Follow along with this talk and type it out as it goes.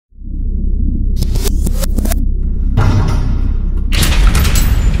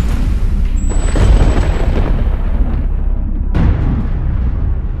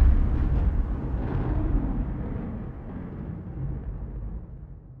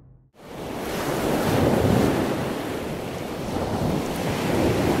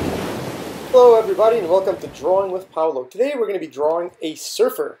everybody, and welcome to Drawing with Paolo. Today we're going to be drawing a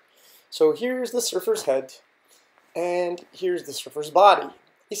surfer. So here's the surfer's head, and here's the surfer's body.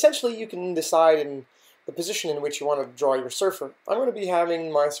 Essentially, you can decide in the position in which you want to draw your surfer. I'm going to be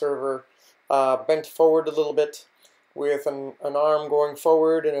having my surfer bent forward a little bit, with an arm going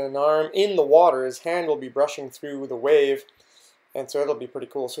forward and an arm in the water. His hand will be brushing through the wave, and so it'll be pretty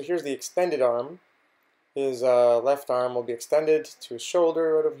cool. So here's the extended arm. His left arm will be extended to his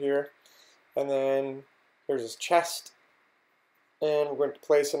shoulder right over here. And then here's his chest, and we're going to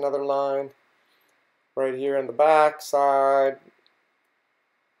place another line right here on the back side,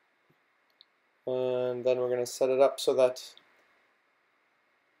 and then we're going to set it up so that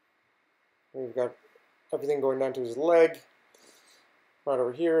we've got everything going down to his leg. Right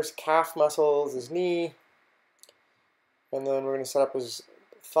over here, his calf muscles, his knee, and then we're going to set up his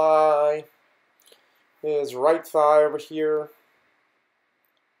thigh, his right thigh over here,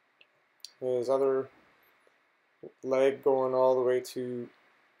 his other leg going all the way to,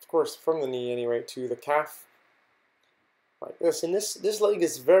 of course, from the knee anyway, to the calf, like this. And this leg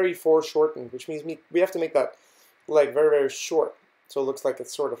is very foreshortened, which means we have to make that leg very, very short, so it looks like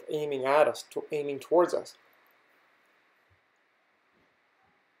it's sort of aiming at us, aiming towards us.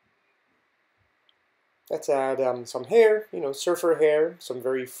 Let's add some hair, surfer hair, some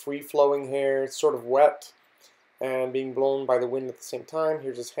very free-flowing hair. It's sort of wet and being blown by the wind at the same time.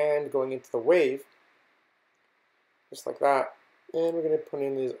 Here's his hand going into the wave, just like that. And we're going to put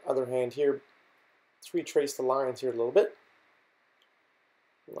in his other hand here. Let's retrace the lines here a little bit.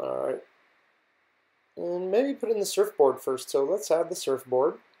 Alright. And maybe put in the surfboard first. So let's add the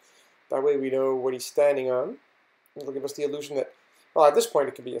surfboard. That way we know what he's standing on. It'll give us the illusion that, well, at this point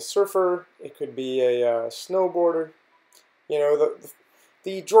it could be a surfer, it could be a snowboarder.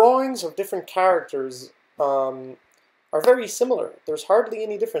 The drawings of different characters are very similar. There's hardly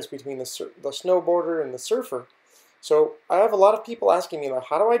any difference between the snowboarder and the surfer. So I have a lot of people asking me, like,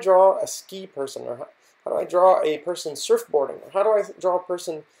 how do I draw a ski person, or how do I draw a person surfboarding, or how do I draw a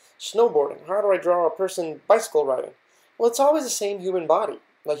person snowboarding, how do I draw a person bicycle riding? Well, it's always the same human body.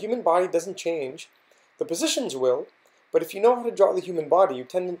 The human body doesn't change. The positions will, but if you know how to draw the human body,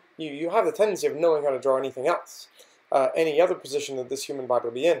 you have the tendency of knowing how to draw anything else, any other position that this human body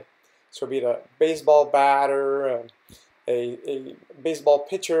will be in. So be it a baseball batter, a baseball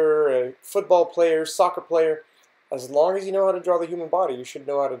pitcher, a football player, soccer player. As long as you know how to draw the human body, you should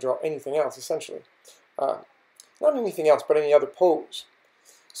know how to draw anything else, essentially. Not anything else, but any other pose.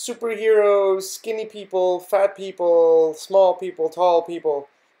 Superheroes, skinny people, fat people, small people, tall people,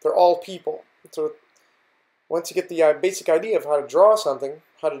 they're all people. So once you get the basic idea of how to draw something,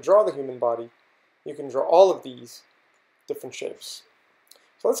 how to draw the human body, you can draw all of these different shapes.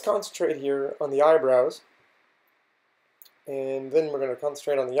 So let's concentrate here on the eyebrows, and then we're going to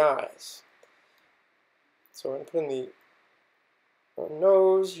concentrate on the eyes. So I'm going to put in the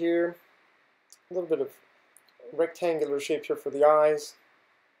nose here, a little bit of rectangular shape here for the eyes,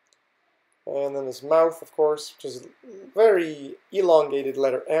 and then his mouth, of course, which is very elongated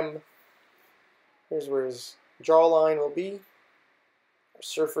letter M. Here's where his jawline will be. Our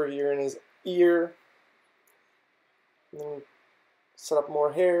surfer here in his ear. And then set up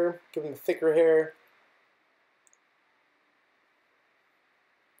more hair, give him thicker hair.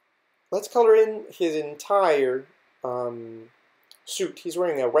 Let's color in his entire suit. He's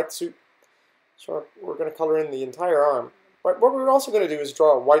wearing a wetsuit, so we're going to color in the entire arm. But what we're also going to do is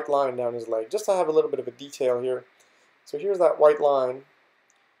draw a white line down his leg, just to have a little bit of a detail here. So here's that white line.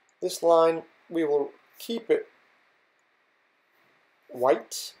 This line, we will keep it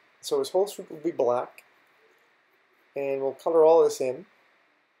white, so his whole suit will be black. And we'll color all this in.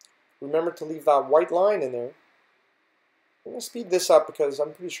 Remember to leave that white line in there. I'm going to speed this up because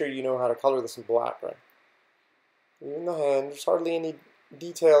I'm pretty sure you know how to color this in black, right? Even the hand, there's hardly any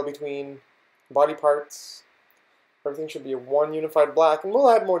detail between body parts. Everything should be a one unified black, and we'll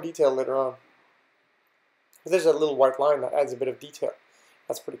add more detail later on. There's a little white line that adds a bit of detail.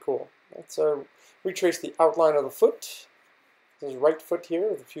 That's pretty cool. Let's retrace the outline of the foot. This right foot here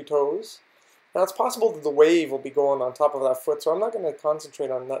with a few toes. Now it's possible that the wave will be going on top of that foot, so I'm not going to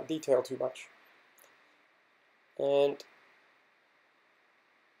concentrate on that detail too much. And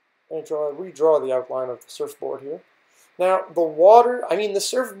I'm going to redraw the outline of the surfboard here. Now the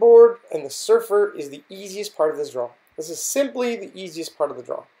surfboard and the surfer is the easiest part of this drawing. This is simply the easiest part of the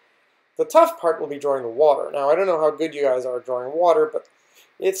drawing. The tough part will be drawing the water. Now I don't know how good you guys are at drawing water, but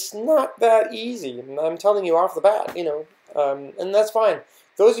it's not that easy. And I'm telling you off the bat, and that's fine.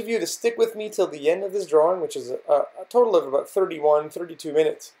 Those of you that stick with me till the end of this drawing, which is a total of about 32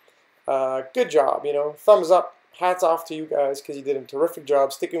 minutes, good job, thumbs up, hats off to you guys because you did a terrific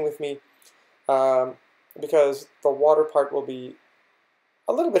job sticking with me um, because the water part will be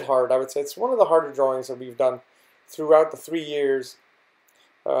a little bit hard, I would say. It's one of the harder drawings that we've done throughout the 3 years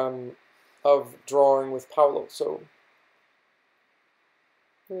um, of drawing with Paolo. So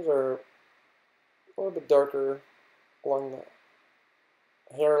these are a little bit darker along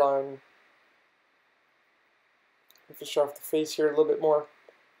the hairline. Finish off the face here a little bit more.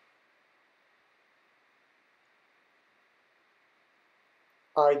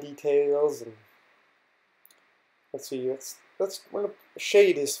 Eye details, and let's see, we're gonna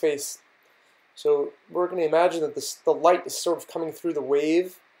shade his face. So we're going to imagine that the light is sort of coming through the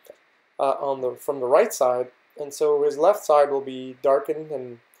wave from the right side, and so his left side will be darkened,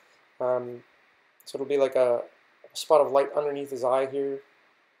 and so it'll be like a spot of light underneath his eye here,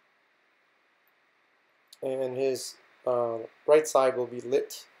 and his right side will be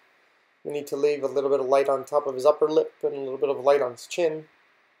lit. We need to leave a little bit of light on top of his upper lip and a little bit of light on his chin.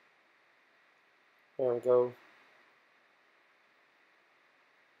 There we go.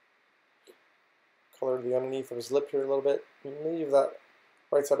 Color the underneath of his lip here a little bit, and leave that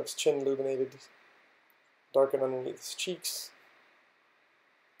right side of his chin illuminated. Darken underneath his cheeks.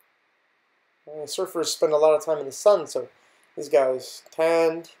 Surfers spend a lot of time in the sun, so this guy's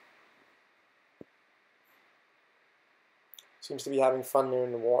tanned. Seems to be having fun there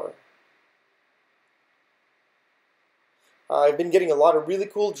in the water. I've been getting a lot of really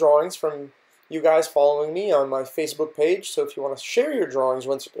cool drawings from you guys following me on my Facebook page, so if you want to share your drawings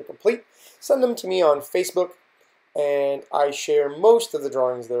once they're complete, send them to me on Facebook, and I share most of the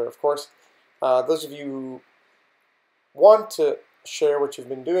drawings there, of course. Those of you who want to share what you've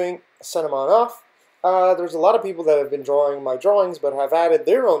been doing, send them on off. There's a lot of people that have been drawing my drawings but have added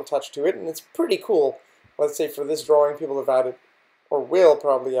their own touch to it, and it's pretty cool. Let's say for this drawing, people have added, or will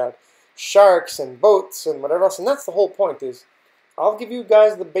probably add, sharks and boats and whatever else, and that's the whole point. Is I'll give you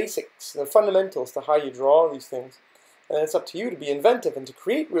guys the basics, the fundamentals to how you draw these things, and it's up to you to be inventive and to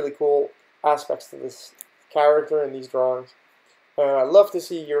create really cool aspects to this character and these drawings. I love to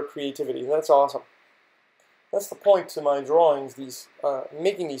see your creativity, and that's awesome. That's the point to my drawings,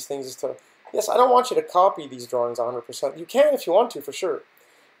 making these things, is to, yes, I don't want you to copy these drawings 100%. You can if you want to, for sure.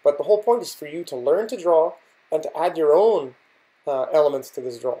 But the whole point is for you to learn to draw and to add your own elements to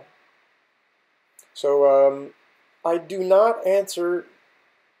this drawing. So I do not answer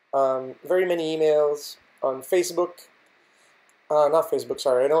very many emails on Facebook. Not Facebook,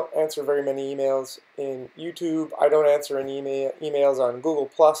 sorry. I don't answer very many emails in YouTube. I don't answer any emails on Google+.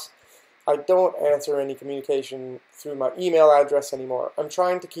 I don't answer any communication through my email address anymore. I'm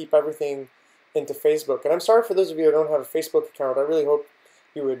trying to keep everything into Facebook. And I'm sorry for those of you who don't have a Facebook account. I really hope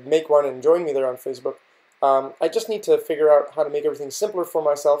you would make one and join me there on Facebook. I just need to figure out how to make everything simpler for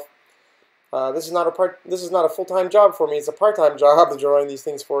myself. This is not a full-time job for me. It's a part-time job drawing these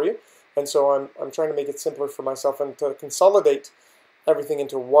things for you. And so I'm trying to make it simpler for myself and to consolidate everything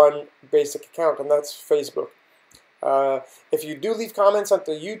into one basic account, and that's Facebook. If you do leave comments on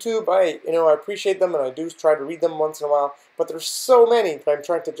the YouTube, I appreciate them, and I do try to read them once in a while, but there's so many that I'm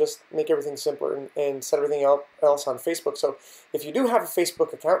trying to just make everything simpler and set everything else on Facebook. So if you do have a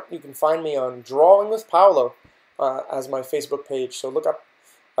Facebook account, you can find me on Drawing with Paolo as my Facebook page. So look up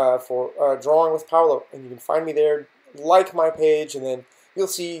for Drawing with Paolo, and you can find me there. Like my page, and then you'll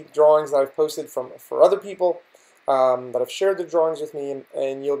see drawings that I've posted for other people that have shared their drawings with me,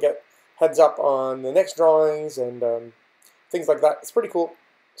 and you'll get heads up on the next drawings and things like that. It's pretty cool.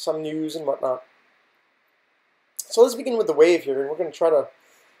 Some news and whatnot. So let's begin with the wave here, and we're going to try to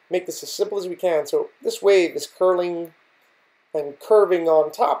make this as simple as we can. So this wave is curling and curving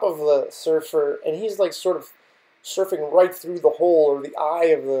on top of the surfer, and he's like sort of surfing right through the hole or the eye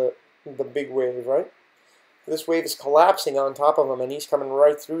of the big wave, right? This wave is collapsing on top of him, and he's coming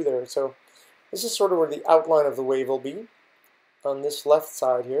right through there. So this is sort of where the outline of the wave will be on this left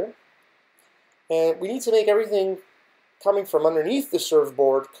side here. And we need to make everything coming from underneath the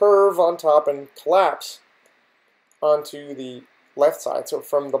surfboard curve on top and collapse onto the left side. So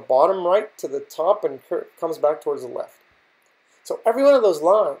from the bottom right to the top and comes back towards the left. So every one of those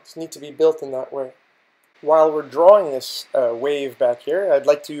lines need to be built in that way. While we're drawing this wave back here, I'd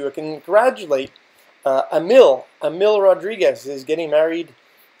like to congratulate Emil Rodriguez is getting married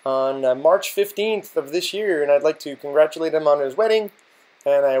on March 15th of this year, and I'd like to congratulate him on his wedding,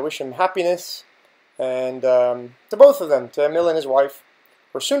 and I wish him happiness, and to both of them, to Emil and his wife,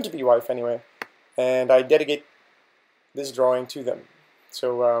 or soon-to-be wife anyway, and I dedicate this drawing to them.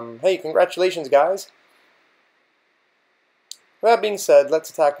 So, hey, congratulations, guys. That being said, let's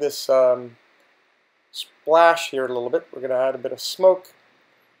attack this splash here a little bit. We're going to add a bit of smoke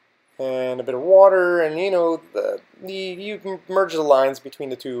and a bit of water, and you can merge the lines between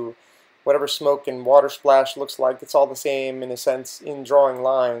the two whatever smoke and water splash looks like, it's all the same in a sense in drawing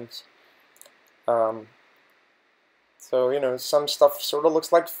lines. So, you know, some stuff sort of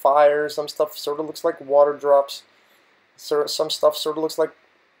looks like fire, some stuff sort of looks like water drops, some stuff sort of looks like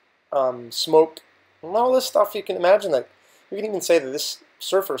smoke, and all this stuff. You can imagine that. You can even say that this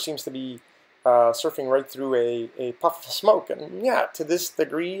surfer seems to be surfing right through a puff of smoke, and yeah, to this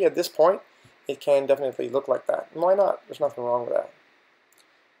degree, at this point, it can definitely look like that. And why not? There's nothing wrong with that.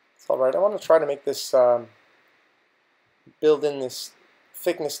 It's alright. I want to try to make this, build in this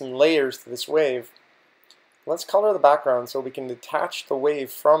thickness and layers to this wave. Let's color the background so we can detach the wave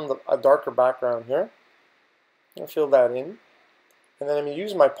from a darker background here. I'll fill that in. And then I'm going to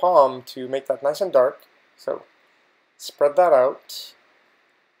use my palm to make that nice and dark. So spread that out.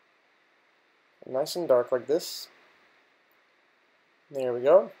 Nice and dark like this. There we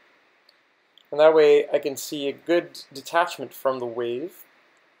go. And that way I can see a good detachment from the wave.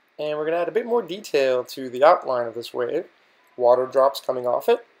 And we're going to add a bit more detail to the outline of this wave. Water drops coming off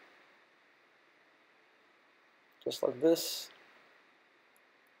it. Just like this.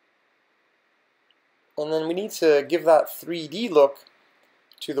 And then we need to give that 3D look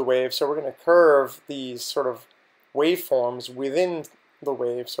to the wave, so we're going to curve these sort of waveforms within the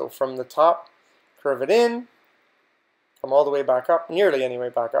wave. So from the top, curve it in, come all the way back up, nearly anyway,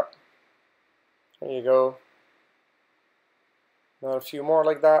 back up. There you go. Now a few more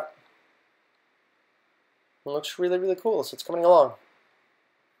like that. It looks really, really cool, so it's coming along.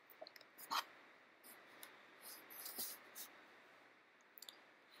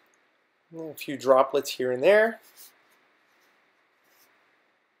 A few droplets here and there,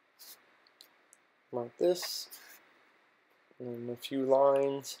 like this, and a few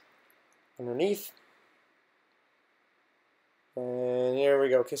lines underneath. And here we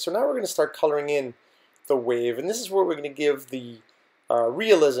go. Okay, so now we're going to start coloring in the wave, and this is where we're going to give the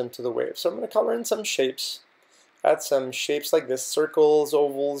realism to the wave. So I'm going to color in some shapes, add some shapes like this, circles,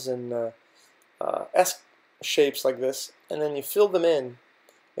 ovals, and S shapes like this, and then you fill them in,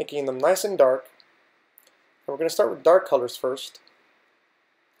 making them nice and dark. And we're going to start with dark colors first.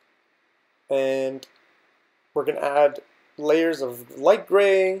 And we're going to add layers of light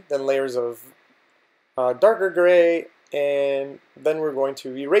gray, then layers of darker gray, and then we're going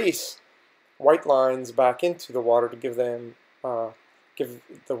to erase white lines back into the water to give them give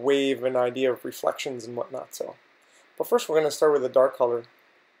the wave an idea of reflections and whatnot. So, but first we're going to start with a dark color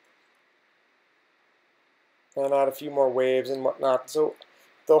and add a few more waves and whatnot. So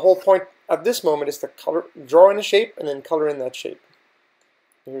the whole point at this moment is to draw in a shape and then color in that shape.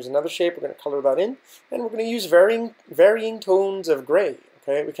 Here's another shape. We're going to color that in, and we're going to use varying tones of gray.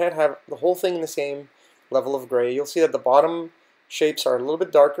 Okay, we can't have the whole thing in the same level of gray. You'll see that the bottom shapes are a little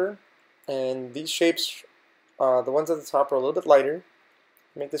bit darker, and these shapes, the ones at the top, are a little bit lighter.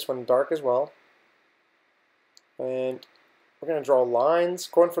 Make this one dark as well. And we're going to draw lines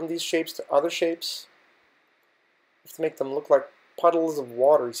going from these shapes to other shapes. We have to make them look like puddles of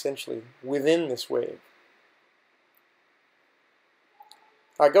water, essentially, within this wave.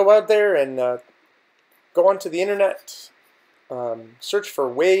 Go out there and go onto the internet, search for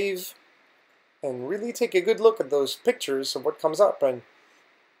wave, and really take a good look at those pictures of what comes up. And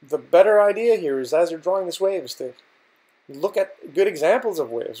the better idea here is, as you're drawing this wave, is to look at good examples of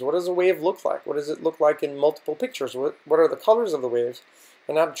waves. What does a wave look like? What does it look like in multiple pictures? What are the colors of the waves?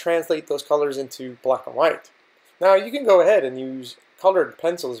 And now to translate those colors into black and white. Now you can go ahead and use colored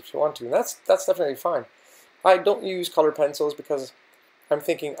pencils if you want to, and that's definitely fine. I don't use colored pencils because I'm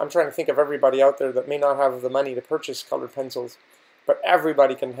trying to think of everybody out there that may not have the money to purchase colored pencils, but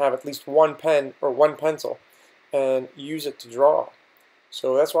everybody can have at least one pen or one pencil and use it to draw.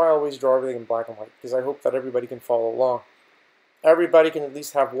 So that's why I always draw everything in black and white, because I hope that everybody can follow along. Everybody can at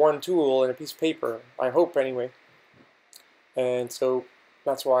least have one tool and a piece of paper, I hope anyway. And so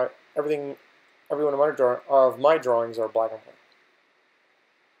that's why every one of my drawings are black and white.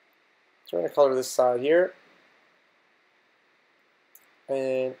 So I'm going to color this side here.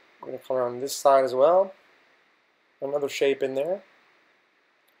 And I'm going to color on this side as well. Another shape in there.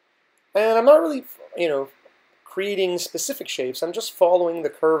 And I'm not really, creating specific shapes. I'm just following the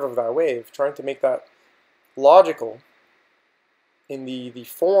curve of that wave, trying to make that logical in the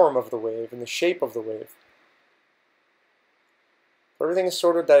form of the wave, in the shape of the wave. Everything is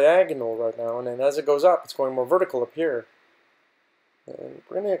sort of diagonal right now, and then as it goes up, it's going more vertical up here. And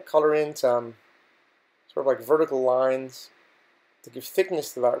we're going to color in some sort of like vertical lines to give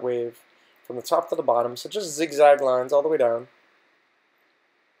thickness to that wave from the top to the bottom. So just zigzag lines all the way down.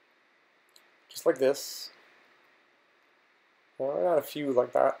 Just like this. Well, I got a few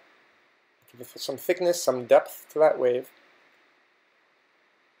like that. Give it some thickness, some depth to that wave.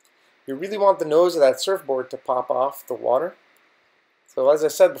 you really want the nose of that surfboard to pop off the water. So as I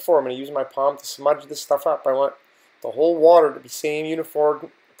said before, I'm going to use my palm to smudge this stuff up. I want the whole water to be same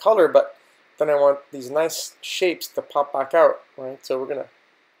uniform color, but then I want these nice shapes to pop back out, right? So we're going to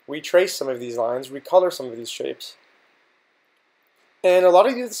retrace some of these lines, recolor some of these shapes. And a lot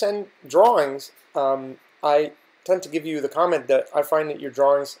of you that send drawings, I tend to give you the comment that I find that your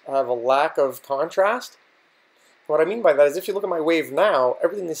drawings have a lack of contrast. What I mean by that is if you look at my wave now,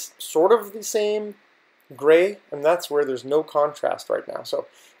 everything is sort of the same gray, and that's where there's no contrast right now. So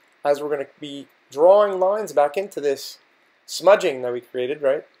as we're going to be drawing lines back into this smudging that we created,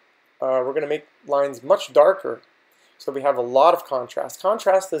 right, we're going to make lines much darker so we have a lot of contrast.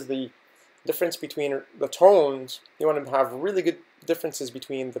 Contrast is the difference between the tones. You want to have really good differences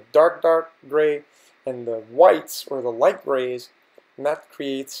between the dark gray and the whites or the light grays, and that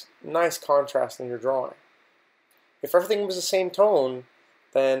creates nice contrast in your drawing. If everything was the same tone,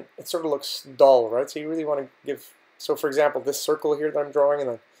 then it sort of looks dull, right? So you really want to give, so for example, this circle here that I'm drawing and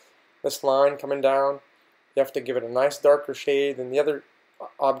then this line coming down, you have to give it a nice darker shade than the other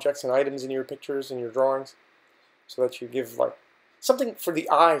objects and items in your pictures and your drawings, so that you give like something for the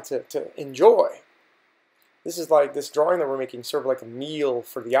eye to enjoy. This is like this drawing that we're making, sort of like a meal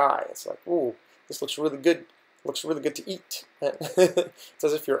for the eye. It's like, ooh, this looks really good. Looks really good to eat. It's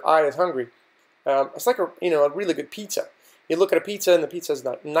as if your eye is hungry. It's like a really good pizza. You look at a pizza and the pizza has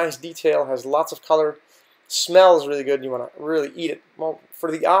that nice detail, has lots of color, smells really good. You want to really eat it. Well,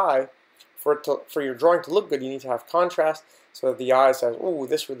 for the eye, for your drawing to look good, you need to have contrast so that the eye says, "Ooh,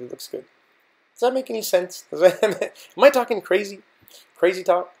 this really looks good." Does that make any sense? Am I talking crazy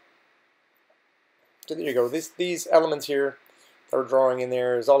talk? So there you go. These elements here that we're drawing in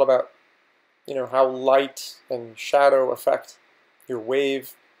there is all about, how light and shadow affect your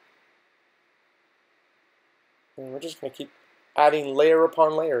wave. And we're just going to keep adding layer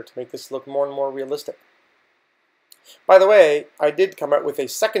upon layer to make this look more and more realistic. By the way, I did come out with a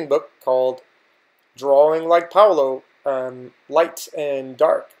second book called Drawing Like Paolo, Light and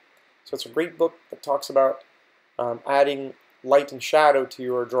Dark. So it's a great book that talks about adding light and shadow to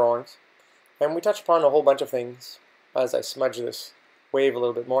your drawings. And we touch upon a whole bunch of things as I smudge this wave a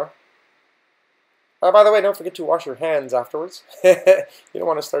little bit more. By the way, don't forget to wash your hands afterwards. You don't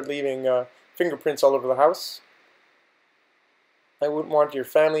want to start leaving fingerprints all over the house. I wouldn't want your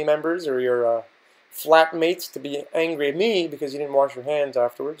family members or your flatmates to be angry at me because you didn't wash your hands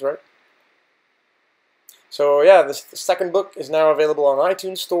afterwards, right? So yeah, the second book is now available on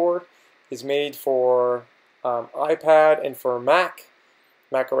iTunes Store. It's made for iPad and for Mac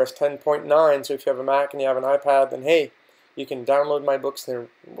OS 10.9. So if you have a Mac and you have an iPad, then hey, you can download my books. They're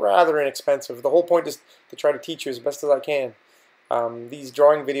rather inexpensive. The whole point is to try to teach you as best as I can. These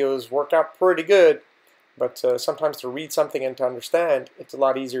drawing videos work out pretty good, but sometimes to read something and to understand, it's a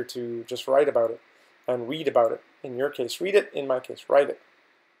lot easier to just write about it and read about it. In your case, read it. In my case, write it.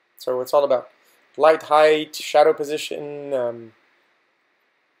 So it's all about light, height, shadow position,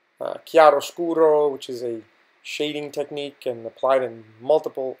 chiaroscuro, which is a shading technique and applied in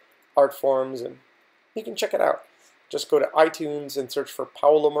multiple art forms, and you can check it out. Just go to iTunes and search for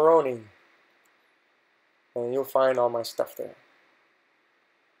Paolo Morrone, and you'll find all my stuff there.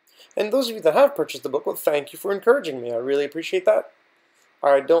 And those of you that have purchased the book, well, thank you for encouraging me. I really appreciate that.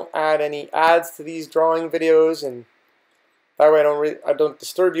 I don't add any ads to these drawing videos, and that way I don't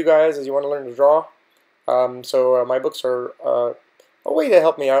disturb you guys as you want to learn to draw. So my books are a way to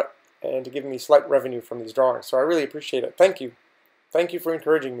help me out and to give me slight revenue from these drawings. So I really appreciate it. Thank you. Thank you for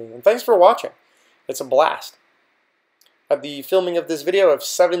encouraging me, and thanks for watching. It's a blast. At the filming of this video, I have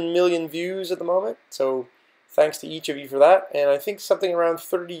 7 million views at the moment, so thanks to each of you for that. And I think something around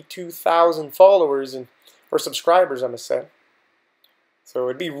 32,000 followers or subscribers, I must say. So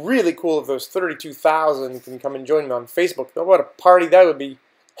it'd be really cool if those 32,000 can come and join me on Facebook. Oh, what a party that would be.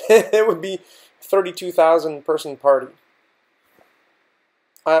 It would be a 32,000 person party.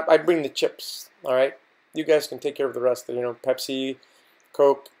 I'd bring the chips, all right? You guys can take care of the rest, Pepsi,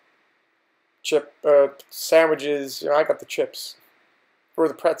 Coke, chip sandwiches. I got the chips. Or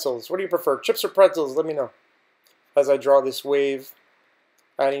the pretzels. What do you prefer, chips or pretzels? Let me know. As I draw this wave,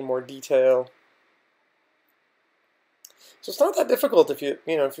 adding more detail. So it's not that difficult if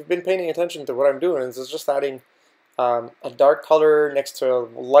you've been paying attention to what I'm doing. It's just adding a dark color next to a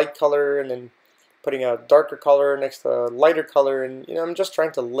light color, and then putting a darker color next to a lighter color, and I'm just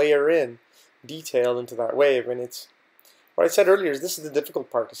trying to layer in detail into that wave. And it's what I said earlier is this is the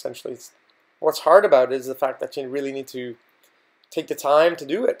difficult part. Essentially, what's hard about it is the fact that you really need to take the time to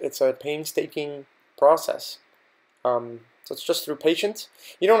do it. It's a painstaking process. So it's just through patience.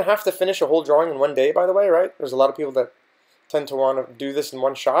 You don't have to finish a whole drawing in one day, by the way, right? There's a lot of people that tend to want to do this in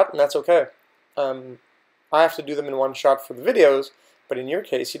one shot, and that's okay. I have to do them in one shot for the videos, but in your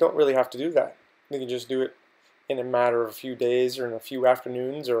case, you don't really have to do that. You can just do it in a matter of a few days or in a few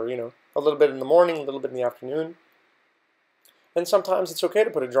afternoons, or a little bit in the morning, a little bit in the afternoon. And sometimes it's okay to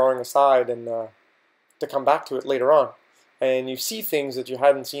put a drawing aside and to come back to it later on. And you see things that you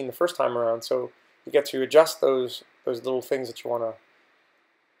hadn't seen the first time around, so you get to adjust those little things that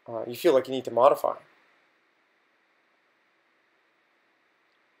you feel like you need to modify.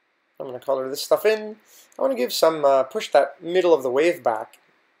 I'm going to color this stuff in. I want to give some, push that middle of the wave back.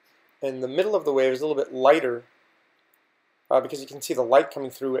 And the middle of the wave is a little bit lighter because you can see the light coming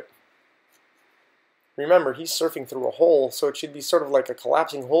through it. Remember, he's surfing through a hole, so it should be sort of like a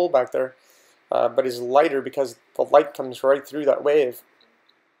collapsing hole back there, but is lighter because the light comes right through that wave.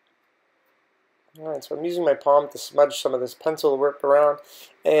 Alright, so I'm using my palm to smudge some of this pencil work around,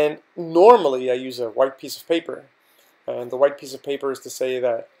 and normally I use a white piece of paper, and the white piece of paper is to say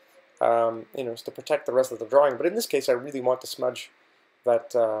that, it's to protect the rest of the drawing, but in this case I really want to smudge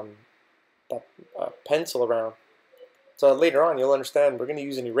that, pencil around. So later on you'll understand we're going to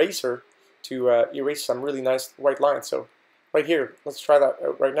use an eraser to erase some really nice white lines. So right here, let's try that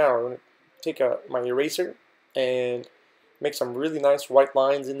out right now. I'm going to take my eraser and make some really nice white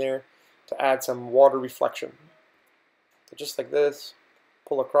lines in there to add some water reflection. So just like this,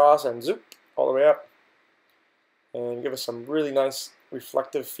 pull across and zoop all the way up, and give us some really nice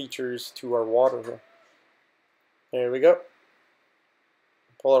reflective features to our water here. There we go.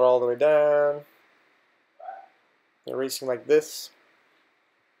 Pull it all the way down, erasing like this,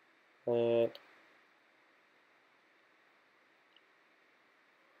 and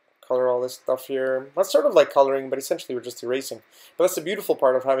color all this stuff here. That's sort of like coloring, but essentially we're just erasing. But that's the beautiful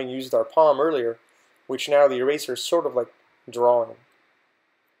part of having used our palm earlier, which now the eraser is sort of like drawing.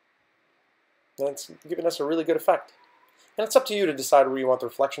 And it's giving us a really good effect. And it's up to you to decide where you want the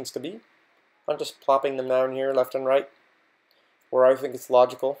reflections to be. I'm just plopping them down here left and right, where I think it's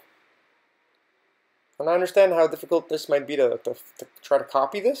logical. And I understand how difficult this might be to try to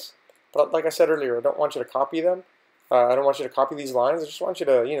copy this, but like I said earlier, I don't want you to copy them. I don't want you to copy these lines. I just want you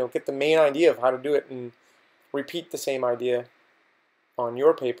to, get the main idea of how to do it and repeat the same idea on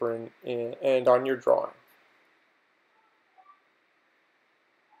your paper and on your drawing.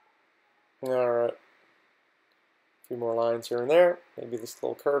 Alright. A few more lines here and there. Maybe this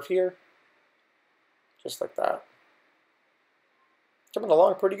little curve here. Just like that. Coming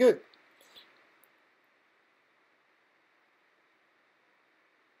along pretty good.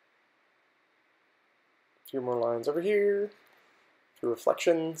 A few more lines over here, a few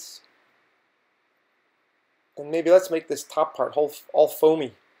reflections, and maybe let's make this top part all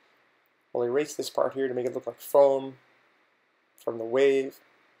foamy. We'll erase this part here to make it look like foam from the wave.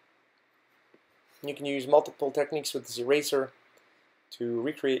 And you can use multiple techniques with this eraser to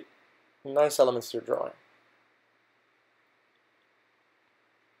recreate nice elements to your drawing.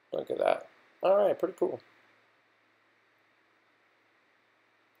 Look at that. Alright, pretty cool.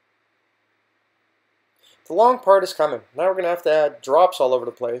 The long part is coming. Now we're going to have to add drops all over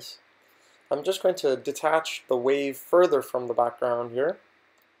the place. I'm just going to detach the wave further from the background here.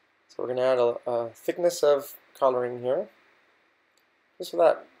 So we're going to add a thickness of coloring here. Just so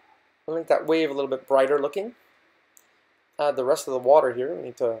that we'll make that wave a little bit brighter looking. Add the rest of the water here. We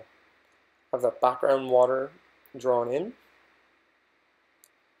need to have that background water drawn in.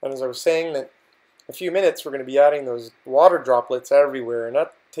 And as I was saying, that in a few minutes we're going to be adding those water droplets everywhere, and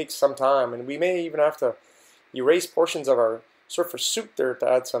that takes some time, and we may even have to erase portions of our surfer suit there to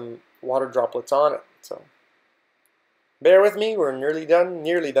add some water droplets on it. So bear with me, we're nearly done.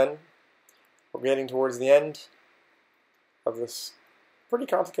 We're getting towards the end of this pretty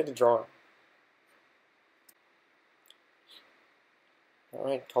complicated drawing.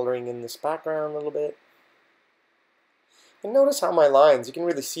 Alright, coloring in this background a little bit. And notice how my lines, you can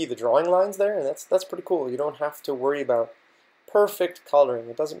really see the drawing lines there, and that's pretty cool. You don't have to worry about perfect coloring.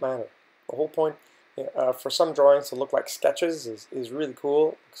 It doesn't matter. The whole point for some drawings to look like sketches is really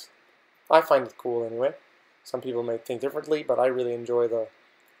cool. I find it cool anyway. Some people may think differently, but I really enjoy the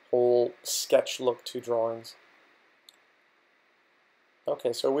whole sketch look to drawings.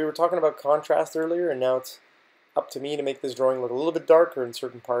 Okay, so we were talking about contrast earlier, and now it's up to me to make this drawing look a little bit darker in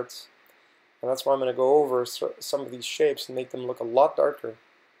certain parts. And that's why I'm going to go over some of these shapes and make them look a lot darker.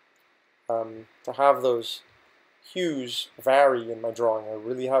 To have those hues vary in my drawing. I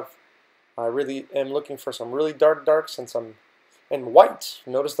really am looking for some really darks and white.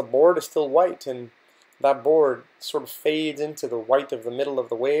 Notice the board is still white, and that board sort of fades into the white of the middle of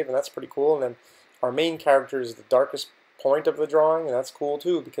the wave, and that's pretty cool. And then our main character is the darkest point of the drawing, and that's cool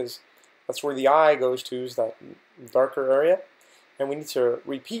too, because That's where the eye goes to, is that darker area. And we need to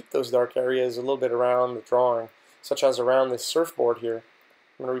repeat those dark areas a little bit around the drawing, such as around this surfboard here.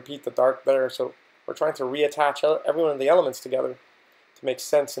 I'm going to repeat the dark there, so we're trying to reattach every one of the elements together to make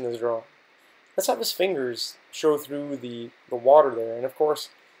sense in this drawing. Let's have his fingers show through the water there, and of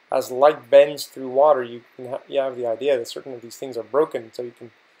course, as light bends through water, you have the idea that certain of these things are broken, so you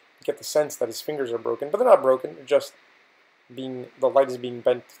can get the sense that his fingers are broken, but they're not broken, they're just the light is being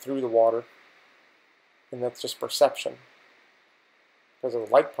bent through the water, and that's just perception because of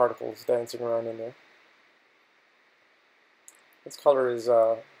the light particles dancing around in there. Let's color his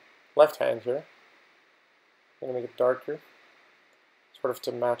left hand here. I'm going to make it darker, sort of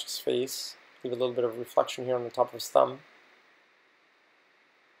to match his face. Leave a little bit of reflection here on the top of his thumb.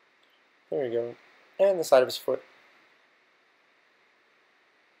 There you go. And the side of his foot.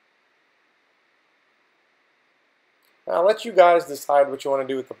 Now I'll let you guys decide what you want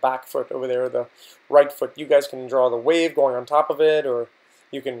to do with the back foot over there, the right foot. You guys can draw the wave going on top of it, or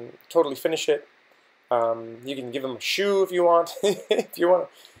you can totally finish it. You can give him a shoe if you want. If you want,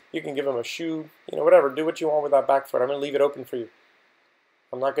 you can give him a shoe. You know, whatever. Do what you want with that back foot. I'm going to leave it open for you.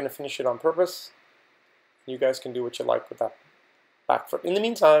 I'm not going to finish it on purpose. You guys can do what you like with that back foot. In the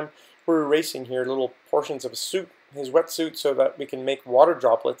meantime, we're erasing here little portions of his suit, his wetsuit, so that we can make water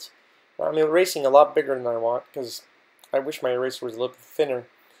droplets. I'm erasing a lot bigger than I want because I wish my eraser was a little bit thinner,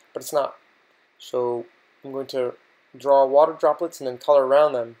 but it's not. So I'm going to draw water droplets and then color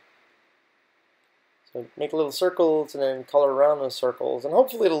around them. So make little circles and then color around those circles, and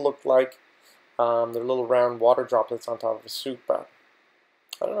hopefully it'll look like they're little round water droplets on top of his suit, but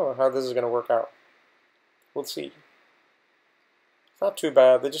I don't know how this is going to work out. We'll see. It's not too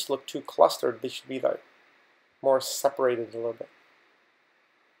bad. They just look too clustered. They should be like more separated a little bit.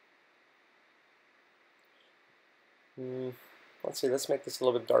 Let's see. Let's make this a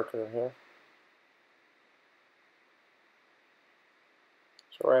little bit darker here.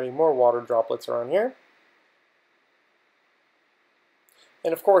 So we're adding more water droplets around here.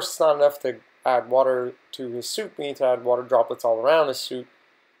 And of course, it's not enough to add water to his suit. We need to add water droplets all around his suit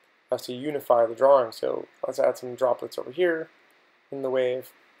as to unify the drawing. So let's add some droplets over here in the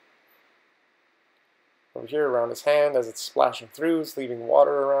wave. Over here around his hand as it's splashing through, it's leaving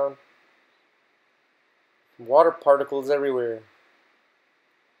water around. Water particles everywhere.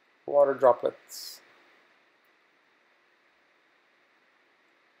 Water droplets.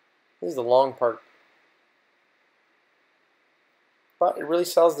 This is the long part. But it really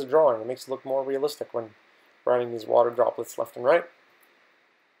sells the drawing. It makes it look more realistic when writing these water droplets left and right.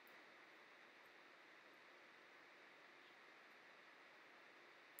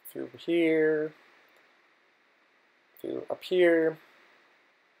 A few over here. A few up here.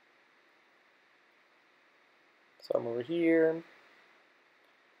 Some over here.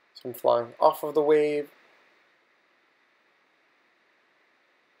 Some flying off of the wave.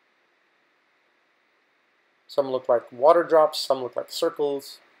 Some look like water drops, some look like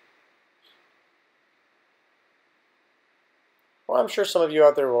circles. Well, I'm sure some of you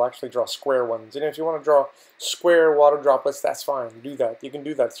out there will actually draw square ones. And if you want to draw square water droplets, that's fine. Do that. You can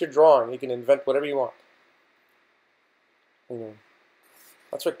do that. It's your drawing. You can invent whatever you want.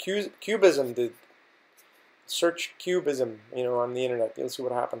 That's what Cubism did. Search Cubism, on the internet. You'll see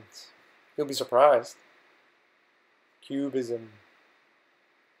what happens. You'll be surprised. Cubism.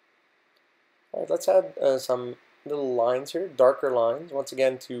 Alright, let's add some little lines here, darker lines, once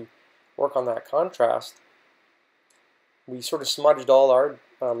again to work on that contrast. We sort of smudged all our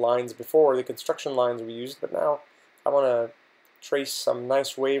lines before, the construction lines we used, but now I want to trace some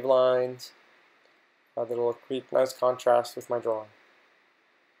nice wave lines that will create nice contrast with my drawing.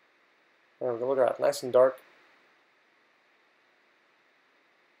 There we go, look at that, nice and dark.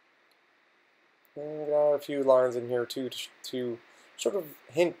 And we got a few lines in here too to sort of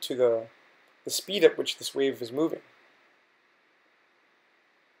hint to the speed at which this wave is moving.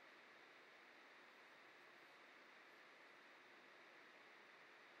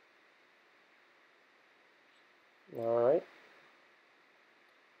 Alright.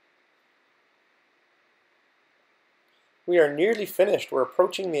 We are nearly finished. We're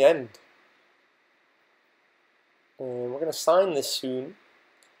approaching the end. And we're going to sign this soon.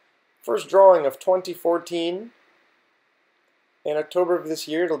 First drawing of 2014. In October of this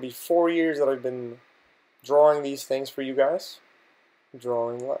year, it'll be 4 years that I've been drawing these things for you guys.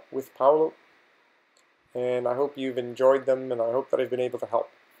 Drawing with Paolo. And I hope you've enjoyed them, and I hope that I've been able to help.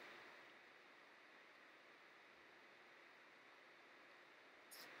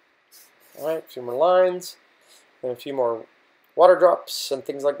 Alright, a few more lines, and a few more water drops and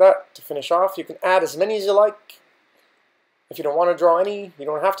things like that to finish off. You can add as many as you like. If you don't want to draw any, you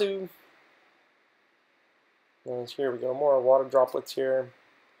don't have to. And here we go, more water droplets here.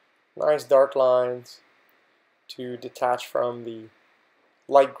 Nice dark lines to detach from the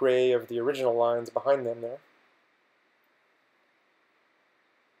light gray of the original lines behind them there.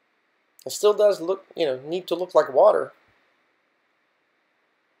 It still does look, need to look like water.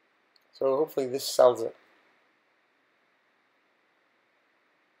 So hopefully this sells it.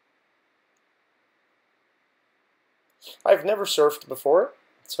 I've never surfed before,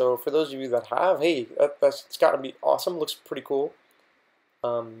 so for those of you that have, hey, it's got to be awesome. Looks pretty cool.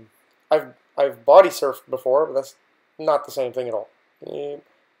 I've body surfed before, but that's not the same thing at all. You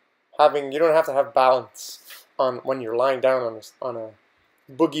don't have to have balance on when you're lying down on a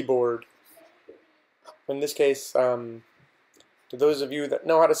boogie board. In this case, to those of you that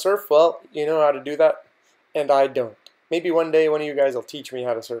know how to surf, well, you know how to do that, and I don't. Maybe one day one of you guys will teach me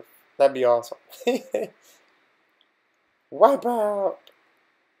how to surf. That'd be awesome. Wipe out!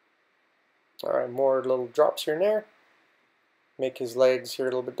 Alright, more little drops here and there. Make his legs here a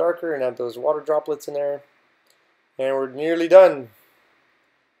little bit darker and add those water droplets in there. And we're nearly done.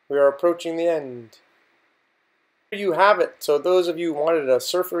 We are approaching the end. There you have it. So those of you who wanted a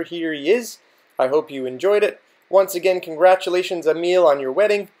surfer, here he is. I hope you enjoyed it. Once again, congratulations, Emil, on your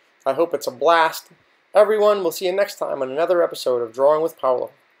wedding. I hope it's a blast. Everyone, we'll see you next time on another episode of Drawing with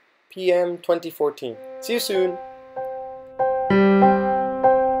Paolo, PM 2014. See you soon.